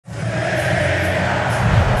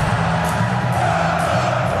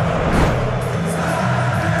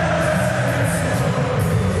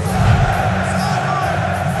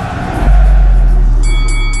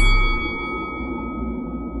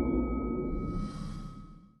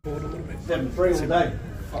7-3 all day.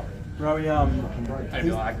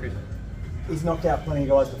 Rowie, he's knocked out plenty of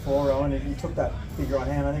guys before, Rowan, and he took that figure on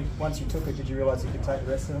hand. I think once you took it, did you realise you could take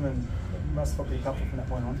the rest of them? And you must have been comfortable from that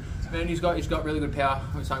point on. Man, he's got really good power.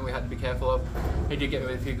 It was something we had to be careful of. He did get me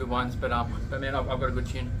with a few good ones, but man, I've got a good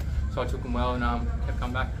chin, so I took him well and kept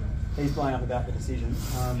coming back. He's blowing up about the decision.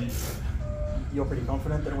 You're pretty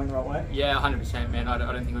confident that it went the right way? Yeah, 100%, man. I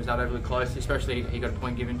don't think it was that overly close, especially he got a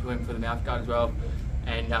point given to him for the mouth guard as well,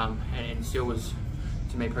 and still was,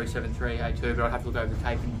 to me, probably 7-3, A2, but I'd have to look over the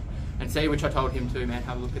tape and see, which I told him too, man.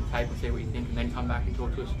 Have a look at the tape and see what you think, and then come back and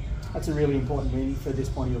talk to us. That's a really important win for this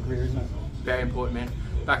point of your career, isn't it? Very important, man.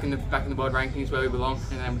 Back in the world rankings where we belong,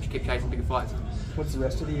 and then we just keep chasing bigger fights. What's the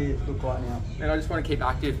rest of the year look like now? And I just want to keep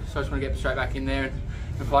active, so I just want to get straight back in there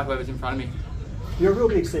and fight whoever's in front of me. You're a real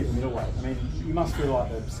big super middleweight. I mean, you must feel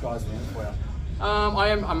like the sky's the limit for you.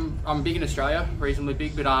 I'm big in Australia, reasonably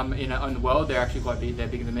big, but in the world they're actually quite big. They're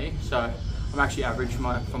bigger than me, so I'm actually average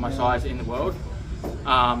for my size in the world.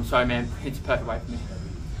 So man, it's a perfect weight for me.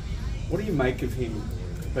 What do you make of him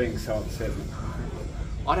being so upset?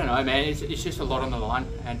 I don't know, man. It's just a lot on the line,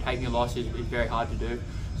 and taking a loss is very hard to do.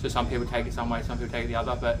 So some people take it some way, some people take it the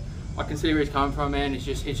other. But I can see where he's coming from, man. It's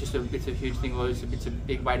a huge thing to lose. It's a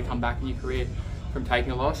big way to come back in your career from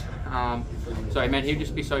taking a loss. So man, he'll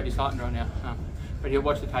just be so disheartened right now. But he'll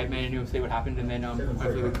watch the tape, man, and he'll see what happened, and then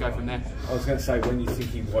hopefully we can go from there. I was going to say, when you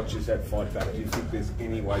think he watches that fight back, do you think there's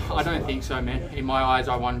any way possible? I don't think so, man. In my eyes,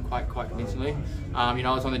 I won quite convincingly. I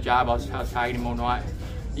was on the jab. I was tagging him all night.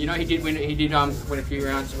 He did win a few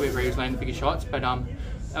rounds where he was landing bigger shots, but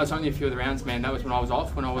that was only a few of the rounds, man. That was when I was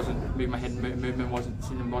off, when I wasn't moving my head, movement wasn't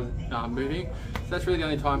moving. So that's really the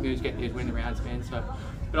only time he was winning the rounds, man. So,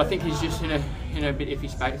 but I think he's just in a bit iffy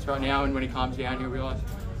space right now, and when he calms down, he'll realise.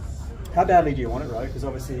 How badly do you want it, Ro? Because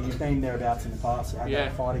obviously you've been thereabouts in the past. You had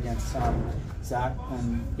that fight against Issac,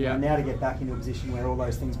 and now to get back into a position where all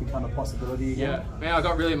those things become a possibility again. Yeah, man, I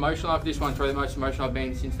got really emotional after this one. It's probably the most emotional I've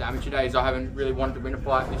been since the amateur days. I haven't really wanted to win a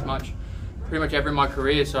fight this much, pretty much ever in my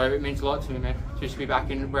career. So it means a lot to me, man. Just to be back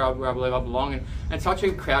in where I believe I belong, and such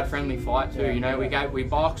a crowd-friendly fight too. We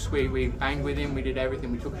boxed, we banged with him, we did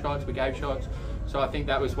everything. We took shots, we gave shots. So I think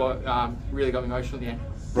that was what really got me emotional at the end.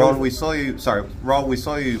 Ron, we saw you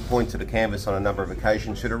point to the canvas on a number of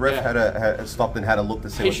occasions. Should a ref had stopped and had a look to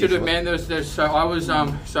see? He should have, man.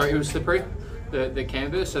 So it was slippery, the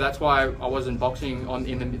canvas. So that's why I wasn't boxing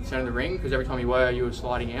in the center of the ring, because every time you were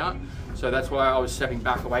sliding out. So that's why I was stepping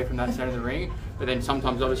back away from that center of the ring. But then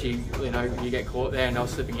sometimes, obviously, you get caught there, and I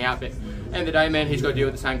was slipping out. But at the end of the day, man, he's got to deal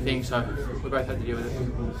with the same thing. So we both had to deal with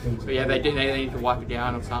it. But yeah, they need to wipe it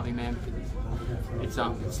down or something, man. Because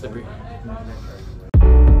it's slippery.